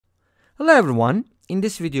Hello everyone, in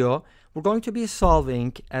this video we're going to be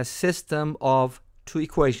solving a system of two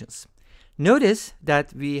equations. Notice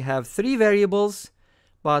that we have three variables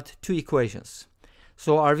but two equations.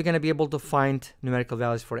 So are we going to be able to find numerical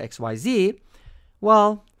values for x, y, z?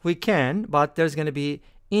 Well, we can, but there's going to be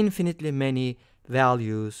infinitely many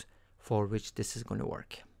values for which this is going to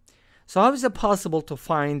work. So how is it possible to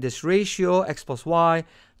find this ratio x plus y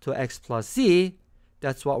to x plus z?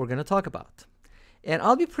 That's what we're going to talk about. And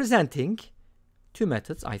I'll be presenting two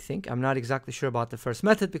methods, I think. I'm not exactly sure about the first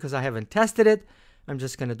method because I haven't tested it. I'm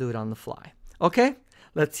just going to do it on the fly. Okay?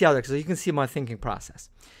 Let's see how it works. So you can see my thinking process.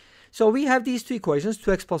 So we have these two equations,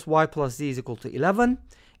 2x plus y plus z is equal to 11,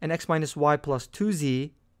 and x minus y plus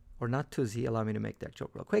 2z, or not 2z, allow me to make that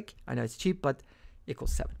joke real quick. I know it's cheap, but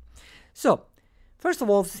equals 7. So, first of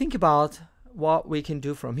all, think about what we can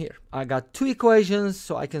do from here. I got two equations,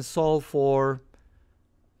 so I can solve for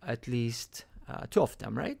at least two of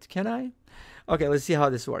them, right? Can I? Okay, let's see how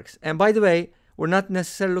this works. And by the way, we're not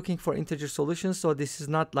necessarily looking for integer solutions, so this is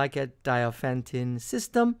not like a Diophantine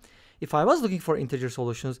system. If I was looking for integer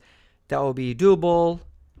solutions, that would be doable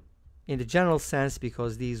in the general sense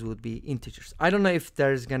because these would be integers. I don't know if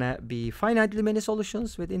there's gonna be finitely many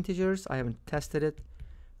solutions with integers. I haven't tested it,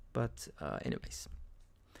 but anyways,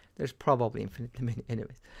 there's probably infinitely many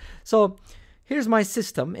anyways. So here's my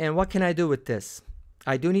system, and what can I do with this?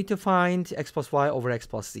 I do need to find x plus y over x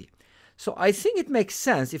plus z. So I think it makes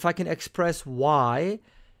sense if I can express y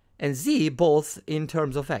and z both in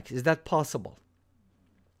terms of x. Is that possible?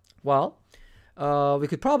 Well, we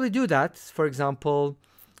could probably do that. For example,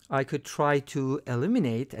 I could try to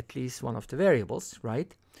eliminate at least one of the variables,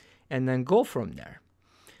 right? And then go from there.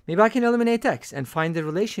 Maybe I can eliminate x and find the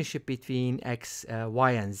relationship between x,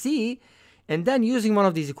 y, and z. And then using one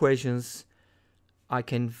of these equations, I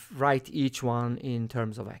can write each one in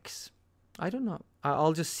terms of x. I don't know.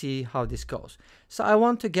 I'll just see how this goes. So I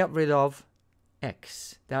want to get rid of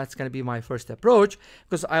x. That's going to be my first approach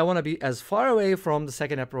because I want to be as far away from the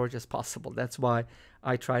second approach as possible. That's why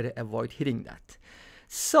I try to avoid hitting that.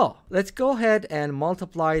 So let's go ahead and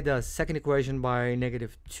multiply the second equation by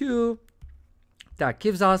 -2. That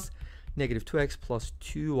gives us -2x plus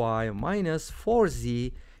 2y minus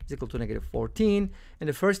 4z is equal to -14. And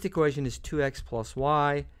the first equation is 2x plus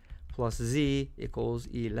y plus z equals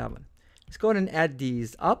 11. Let's go ahead and add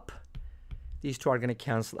these up. These two are going to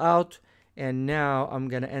cancel out. And now I'm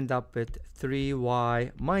going to end up with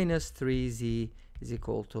 3y minus 3z is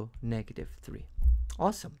equal to -3.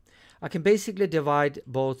 Awesome. I can basically divide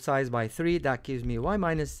both sides by 3. That gives me y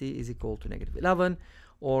minus z is equal to -11,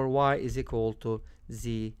 or y is equal to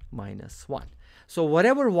z minus 1. So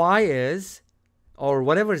whatever y is, or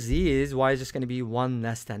whatever z is, y is just going to be 1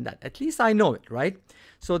 less than that. At least I know it, right?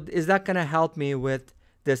 So is that going to help me with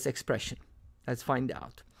this expression? Let's find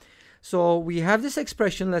out. So we have this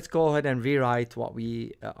expression. Let's go ahead and rewrite what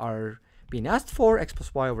we are being asked for, x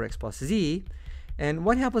plus y over x plus z. And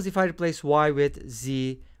what happens if I replace y with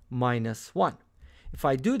z minus 1? If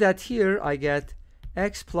I do that here, I get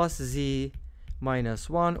x plus z minus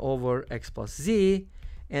 1 over x plus z,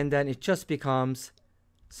 and then it just becomes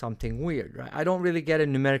something weird, right? I don't really get a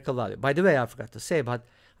numerical value. By the way, I forgot to say, but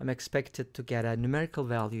I'm expected to get a numerical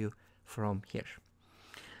value from here.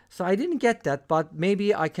 So I didn't get that, but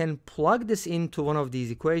maybe I can plug this into one of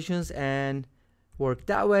these equations and work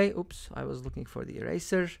that way. Oops, I was looking for the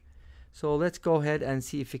eraser. So let's go ahead and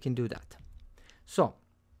see if we can do that. So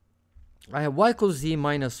I have y equals z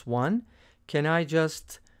minus 1. Can I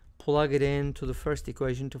just plug it into the first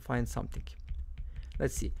equation to find something?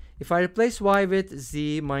 Let's see. If I replace y with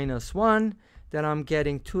z minus 1, then I'm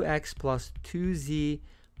getting 2x plus 2z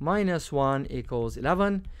minus 1 equals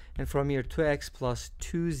 11. And from here, 2x plus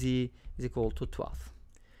 2z is equal to 12.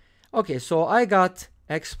 Okay, so I got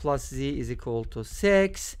x plus z is equal to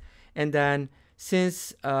 6. And then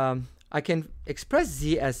since I can express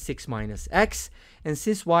z as 6 minus x, and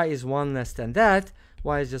since y is 1 less than that,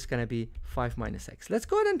 y is just going to be 5 minus x. Let's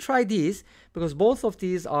go ahead and try these because both of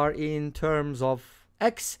these are in terms of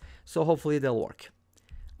x, so hopefully they'll work.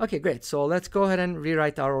 Okay, great. So let's go ahead and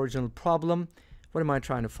rewrite our original problem. What am I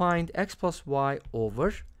trying to find? X plus y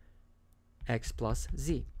over x plus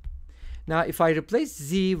z. Now, if I replace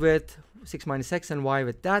z with 6 minus x and y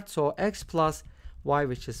with that, so x plus y,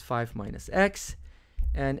 which is 5 minus x,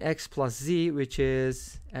 and x plus z, which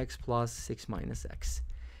is x plus 6 minus x.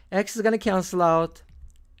 X is going to cancel out.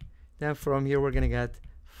 Then from here, we're going to get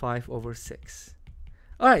 5 over 6.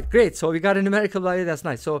 All right, great. So we got a numerical value. That's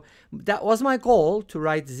nice. So that was my goal, to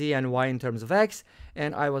write z and y in terms of x.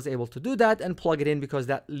 And I was able to do that and plug it in because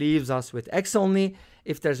that leaves us with x only.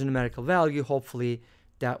 If there's a numerical value, hopefully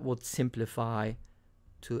that would simplify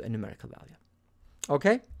to a numerical value.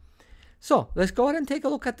 Okay, so let's go ahead and take a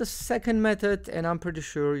look at the second method, and I'm pretty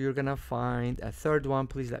sure you're gonna find a third one.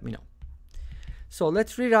 Please let me know. So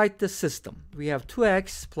let's rewrite the system. We have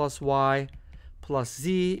 2x plus y plus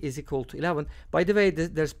z is equal to 11. By the way,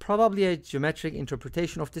 there's probably a geometric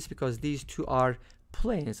interpretation of this because these two are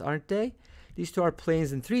planes, aren't they? These two are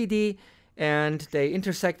planes in 3D, and they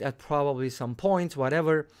intersect at probably some points,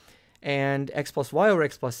 whatever. And x plus y over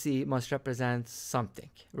x plus z must represent something,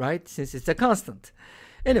 right? Since it's a constant.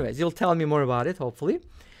 Anyways, you'll tell me more about it, hopefully.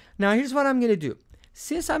 Now, here's what I'm going to do.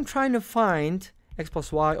 Since I'm trying to find x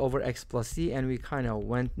plus y over x plus z, and we kind of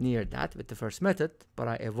went near that with the first method, but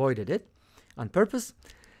I avoided it on purpose.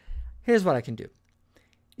 Here's what I can do.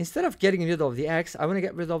 Instead of getting rid of the x, I want to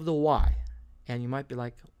get rid of the y. And you might be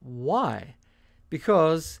like, why?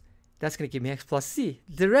 Because that's going to give me x plus z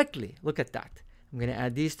directly. Look at that. I'm going to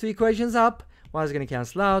add these two equations up. Y is going to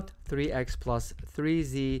cancel out. 3x plus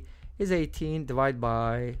 3z is 18. Divide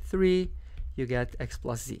by 3. You get x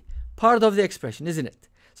plus z. Part of the expression, isn't it?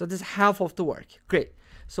 So this is half of the work. Great.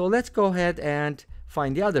 So let's go ahead and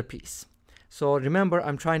find the other piece. So remember,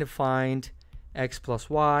 I'm trying to find x plus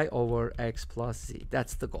y over x plus z.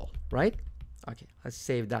 That's the goal, right? Okay, let's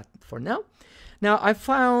save that for now. Now I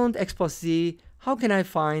found x plus z. How can I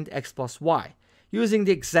find x plus y? Using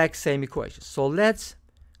the exact same equations. So let's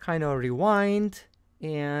kind of rewind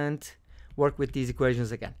and work with these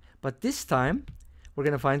equations again. But this time, we're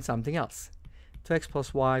going to find something else. 2x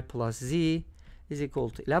plus y plus z is equal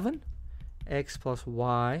to 11. X plus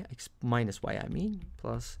y, x minus y, I mean,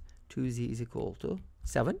 plus 2z is equal to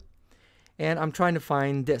 7. And I'm trying to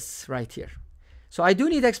find this right here. So I do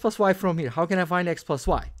need x plus y from here. How can I find x plus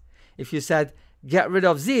y? If you said get rid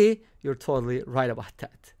of z, you're totally right about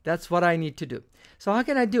that. That's what I need to do. So how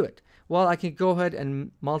can I do it? Well, I can go ahead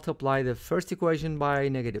and multiply the first equation by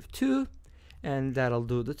 -2, and that'll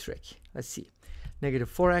do the trick. Let's see. Negative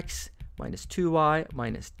 4x minus 2y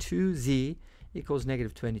minus 2z equals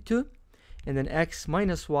negative 22. And then x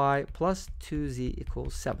minus y plus 2z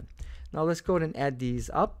equals 7. Now let's go ahead and add these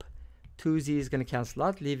up. 2z is going to cancel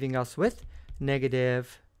out, leaving us with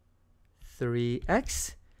negative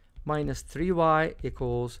 3x minus 3y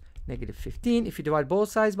equals negative 15. If you divide both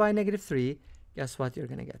sides by -3, guess what you're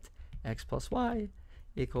going to get? X plus y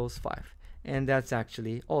equals 5. And that's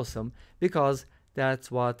actually awesome because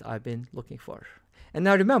that's what I've been looking for. And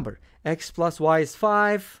now remember, x plus y is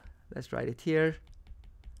 5. Let's write it here.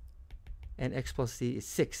 And x plus z is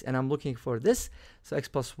 6. And I'm looking for this. So x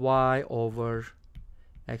plus y over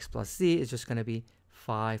x plus z is just going to be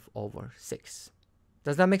 5 over 6.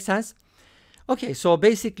 Does that make sense? Okay, so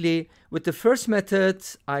basically with the first method,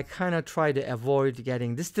 I kind of try to avoid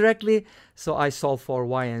getting this directly. So I solve for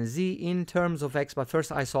y and z in terms of x, but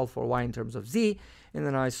first I solve for y in terms of z, and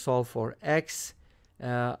then I solve for x.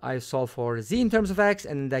 I solve for z in terms of x,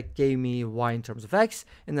 and that gave me y in terms of x,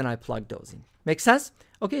 and then I plug those in. Make sense?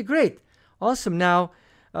 Okay, great. Awesome. Now,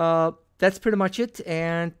 that's pretty much it,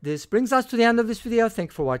 and this brings us to the end of this video.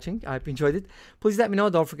 Thank you for watching. I hope you enjoyed it. Please let me know.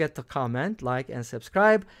 Don't forget to comment, like, and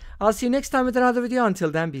subscribe. I'll see you next time with another video.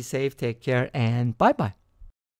 Until then, be safe, take care, and bye-bye.